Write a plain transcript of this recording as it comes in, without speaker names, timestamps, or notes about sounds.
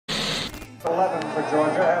11 for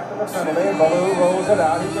Georgia after the penalty. Ballou rolls it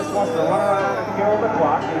out. He just wants to run around and kill the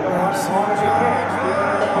clock. He's going to run as long as he can. Keeping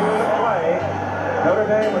in the field of play. Notre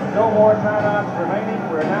Dame with no more timeouts remaining.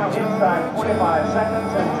 We're now inside 25 seconds,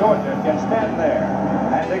 and Georgia can stand there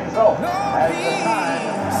and exult as the time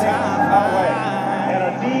ticks away. And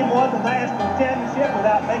a team won the national championship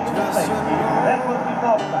without making mistakes. That's what we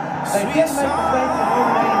talk about. They didn't make mistakes, and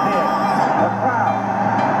Notre Dame did. The crowd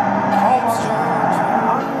almost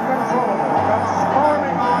uncontrollable comes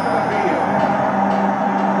storming onto the field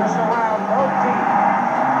to surround both teams.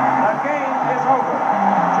 The game is over.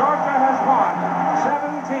 Georgia has won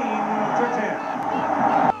 17-10.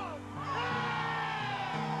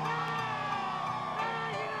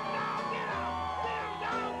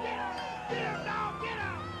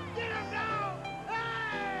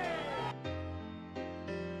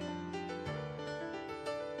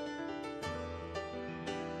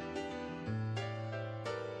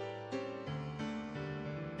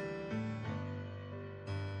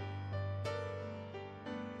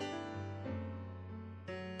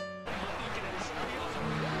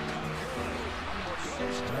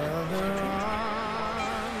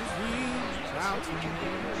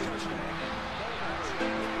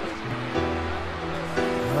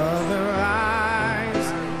 Other eyes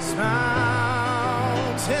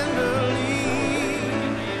smile tenderly,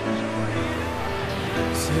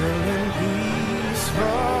 till in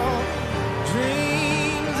peaceful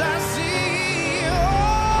dreams I see,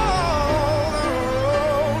 oh, the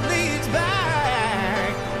road leads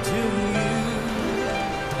back to you.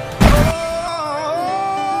 Oh,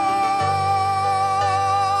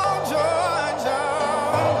 Georgia,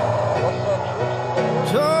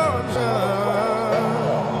 Georgia.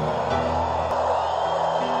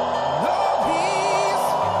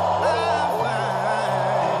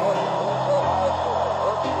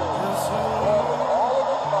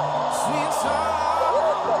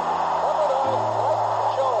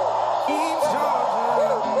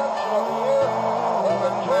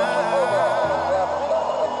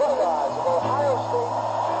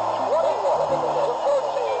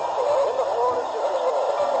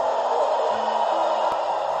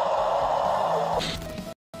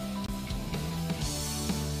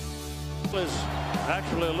 Is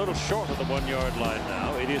actually a little short of the 1-yard line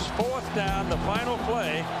now. It is 4th down, the final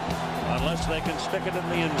play, unless they can stick it in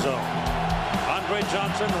the end zone. Andre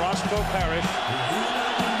Johnson, Roscoe Parrish,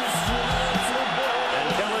 and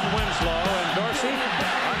Kellen Winslow, and Dorsey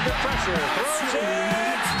under pressure throws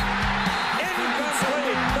it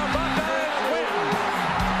incomplete. The Buckeyes win.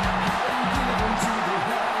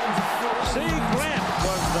 C. Grant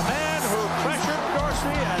was the man who pressured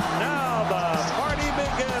Dorsey, and now the party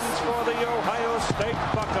begins for the Ohio State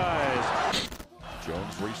Buckeyes.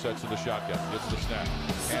 Jones resets to the shotgun, gets the snap,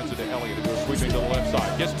 hands it to Elliott, who goes sweeping to the left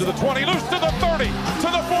side, gets to the 20, loose to the 30, to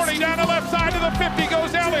the 40, down the left side to the 50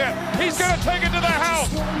 goes Elliott. He's going to take it to the house.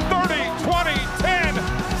 30, 20, 10,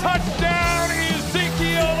 touchdown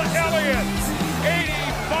Ezekiel Elliott,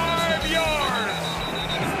 85 yards.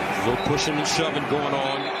 A little pushing and shoving going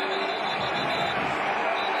on,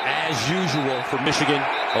 as usual for Michigan.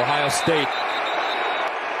 Ohio State.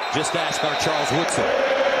 Just ask our Charles Woodson.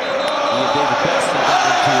 He did the best in that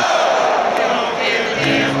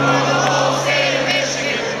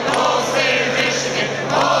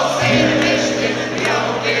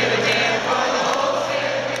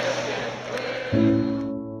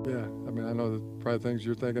Yeah, I mean, I know that probably things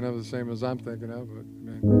you're thinking of are the same as I'm thinking of, but I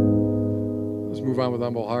mean, let's move on with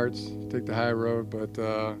humble hearts, take the high road. But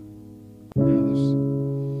yeah, there's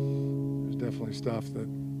definitely stuff that,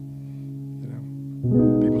 you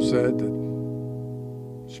know, people said that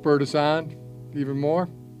spurred us on even more.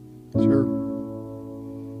 Sure.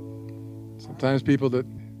 Sometimes people that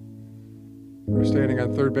are standing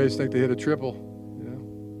on third base think they hit a triple, you know,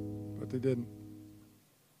 but they didn't.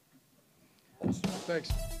 Thanks.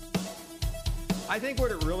 I think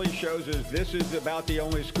what it really shows is this is about the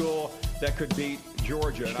only school that could beat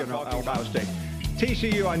Georgia, and I'm talking Ohio State.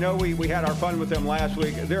 TCU, I know we had our fun with them last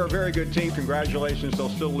week. They're a very good team. Congratulations. They'll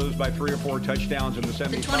still lose by 3 or 4 touchdowns in the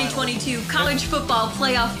semifinals. The 2022 college football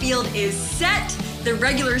playoff field is set. The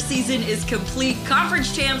regular season is complete.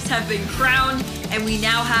 Conference champs have been crowned, and we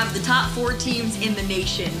now have the top 4 teams in the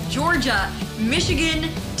nation. Georgia,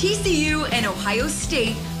 Michigan, TCU, and Ohio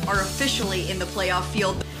State are officially in the playoff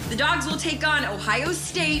field. The Dogs will take on Ohio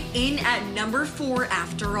State in at number 4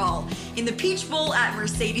 after all, in the Peach Bowl at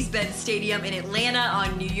Mercedes-Benz Stadium in Atlanta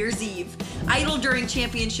on New Year's Eve. Idle during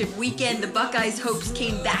championship weekend, the Buckeyes' hopes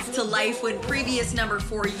came back to life when previous number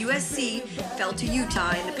 4 USC fell to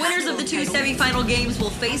Utah. And the winners of the 2 semifinal games will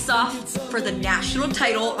face off for the national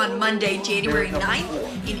title on Monday, January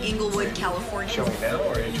 9th in Inglewood, California. Showing now,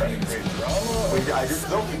 or are you trying to create drama? I just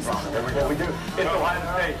don't keep drama. Every day we do. It's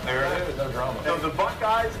Ohio State. There it is. No drama. So the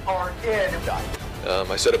Buckeyes are in.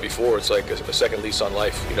 I said it before. It's like a second lease on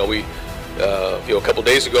life. You know, we, a couple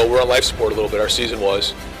days ago, we're on life support a little bit. Our season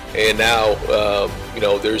was, and now,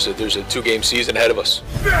 there's a 2-game season ahead of us.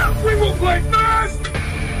 Yeah, we will play fast.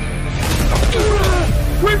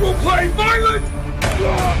 We will play violent.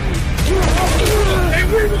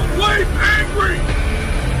 And we will play angry.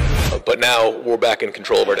 But now we're back in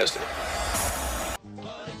control of our destiny.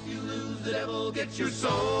 But if you lose, the devil gets your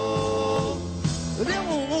soul. The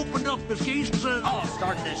devil opened up his case and said, "I'll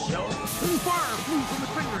start this show." And fire flew from his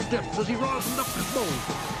fingertips as he rosined up his bow.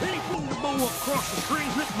 Then he pulled the bow across the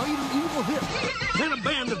strings that made an evil hit. Then a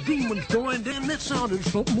band of demons joined in that sounded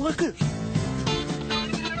something like this.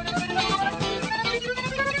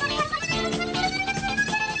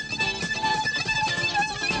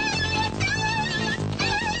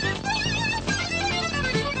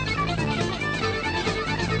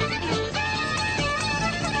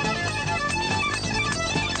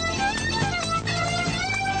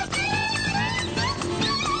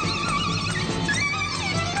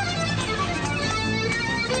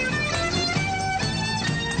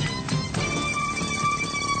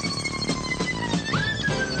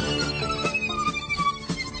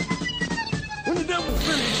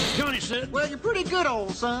 Well, you're pretty good,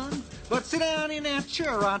 old son. But sit down in that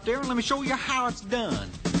chair right there and let me show you how it's done.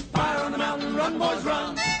 Fire on the mountain, run, boys,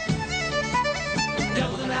 run.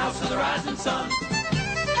 Devil's in the house of the rising sun.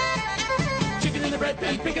 Chicken in the bread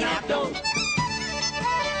pan, picking out dough.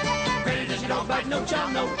 Granny does your dog bite, no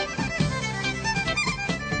child, no.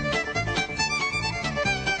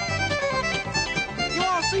 You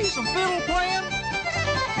want to see some fiddle playing?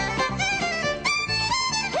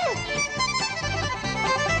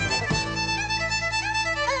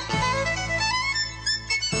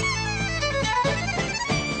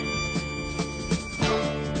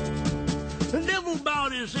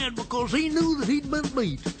 His head because he knew that he'd been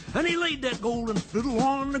beat, and he laid that golden fiddle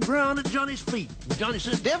on the ground at Johnny's feet. And Johnny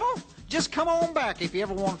said, "Devil, just come on back if you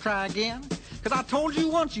ever want to try again, because I told you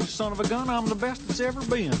once, you son of a gun, I'm the best that's ever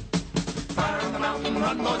been." Fire on the mountain,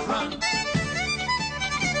 run, boys, run.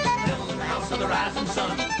 Devil in the house of the rising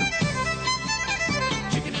sun.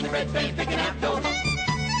 Chicken in the red pan, picking out dough.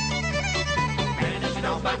 Granny does your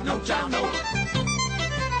dog bite, no child, no.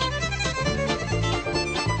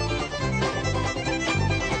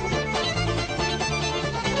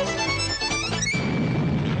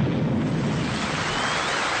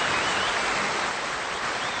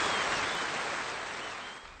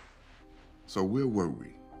 So where were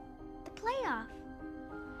we? The playoff.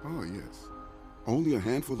 Oh, yes. Only a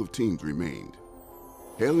handful of teams remained,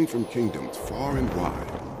 hailing from kingdoms far and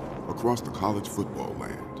wide across the college football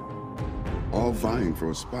land, all vying for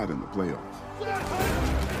a spot in the playoffs.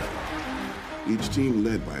 Each team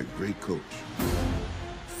led by a great coach,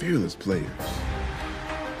 fearless players,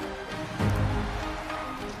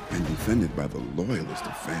 and defended by the loyalest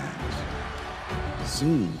of fans.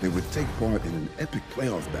 Soon, they would take part in an epic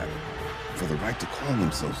playoff battle for the right to call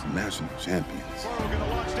themselves national champions.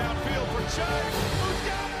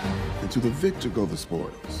 And to the victor go the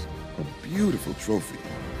spoils, a beautiful trophy,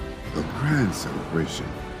 a grand celebration,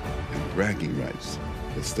 and bragging rights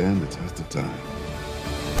that stand the test of time.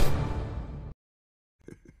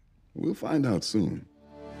 We'll find out soon.